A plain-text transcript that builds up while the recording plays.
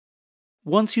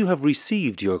Once you have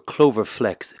received your Clover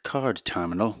Flex card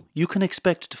terminal, you can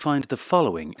expect to find the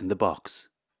following in the box: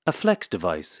 a Flex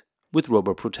device with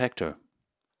rubber protector,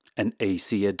 an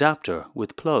AC adapter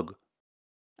with plug,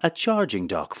 a charging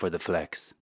dock for the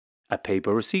Flex, a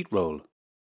paper receipt roll,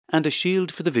 and a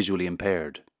shield for the visually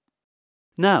impaired.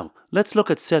 Now, let's look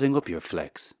at setting up your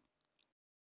Flex.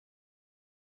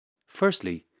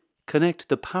 Firstly, connect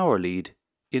the power lead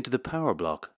into the power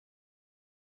block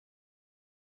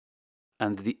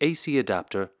and the AC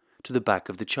adapter to the back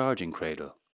of the charging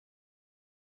cradle.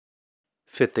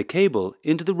 Fit the cable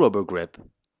into the rubber grip.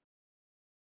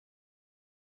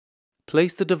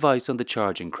 Place the device on the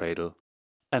charging cradle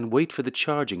and wait for the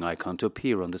charging icon to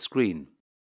appear on the screen.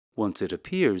 Once it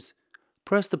appears,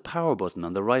 press the power button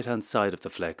on the right-hand side of the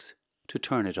Flex to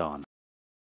turn it on.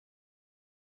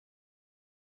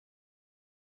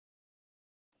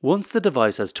 Once the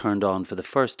device has turned on for the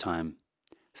first time,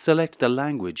 select the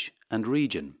language and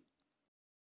region.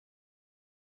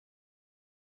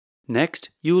 Next,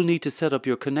 you will need to set up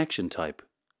your connection type,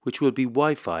 which will be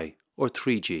Wi-Fi or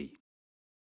 3G.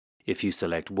 If you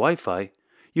select Wi-Fi,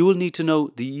 you will need to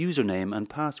know the username and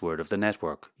password of the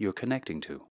network you're connecting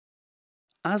to.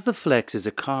 As the Flex is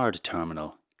a card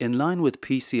terminal, in line with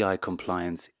PCI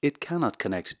compliance, it cannot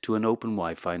connect to an open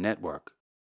Wi-Fi network.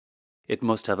 It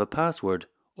must have a password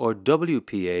or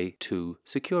WPA2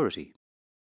 security.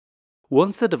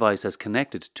 Once the device has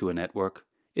connected to a network,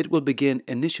 it will begin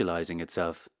initializing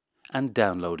itself and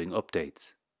downloading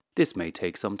updates. This may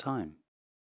take some time.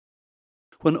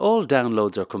 When all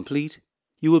downloads are complete,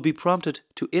 you will be prompted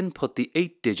to input the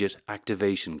 8-digit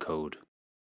activation code.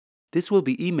 This will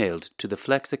be emailed to the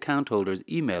Flex account holder's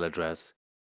email address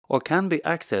or can be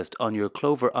accessed on your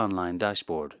Clover online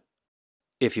dashboard.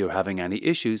 If you're having any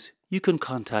issues, you can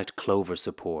contact Clover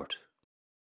support.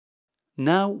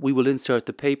 Now we will insert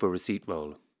the paper receipt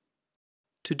roll.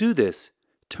 To do this,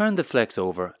 turn the Flex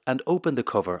over and open the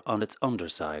cover on its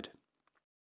underside.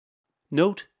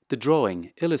 Note the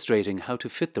drawing illustrating how to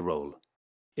fit the roll.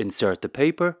 Insert the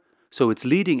paper so its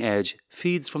leading edge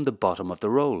feeds from the bottom of the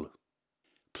roll.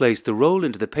 Place the roll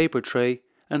into the paper tray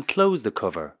and close the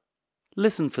cover.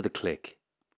 Listen for the click.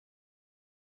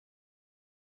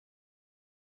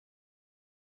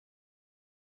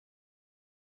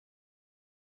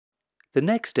 The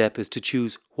next step is to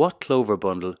choose what Clover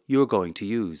bundle you are going to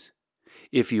use.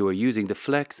 If you are using the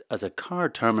Flex as a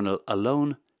card terminal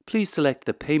alone, please select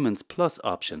the Payments Plus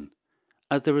option,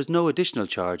 as there is no additional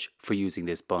charge for using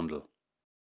this bundle.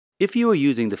 If you are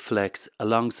using the Flex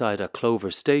alongside a Clover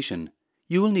station,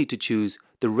 you will need to choose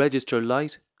the Register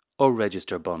Lite or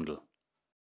Register bundle.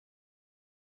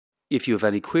 If you have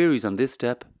any queries on this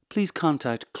step, please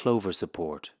contact Clover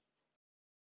support.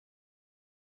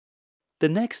 The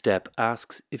next step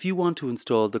asks if you want to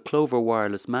install the Clover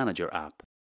Wireless Manager app.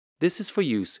 This is for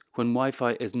use when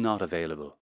Wi-Fi is not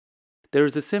available. There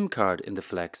is a SIM card in the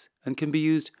Flex and can be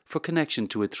used for connection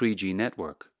to a 3G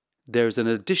network. There is an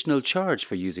additional charge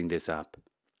for using this app.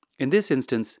 In this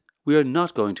instance, we are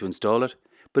not going to install it,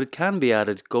 but it can be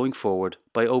added going forward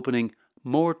by opening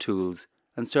More Tools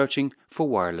and searching for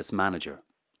Wireless Manager.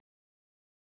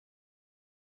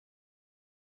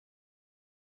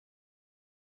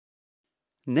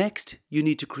 Next, you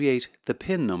need to create the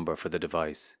PIN number for the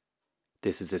device.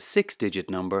 This is a 6-digit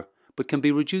number, but can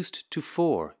be reduced to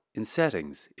 4 in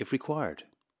settings if required.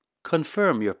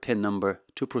 Confirm your PIN number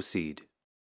to proceed.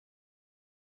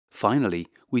 Finally,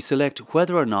 we select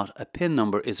whether or not a PIN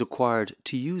number is required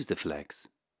to use the Flex.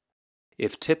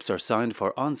 If tips are signed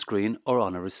for on-screen or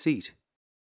on a receipt,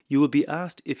 you will be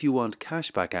asked if you want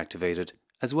cashback activated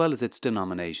as well as its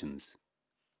denominations.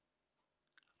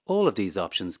 All of these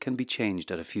options can be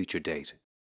changed at a future date.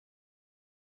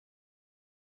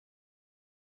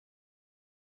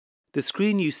 The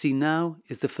screen you see now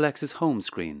is the Flex's home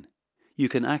screen. You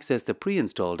can access the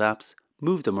pre-installed apps,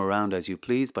 move them around as you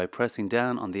please by pressing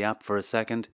down on the app for a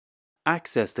second,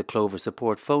 access the Clover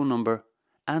support phone number,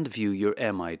 and view your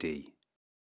MID.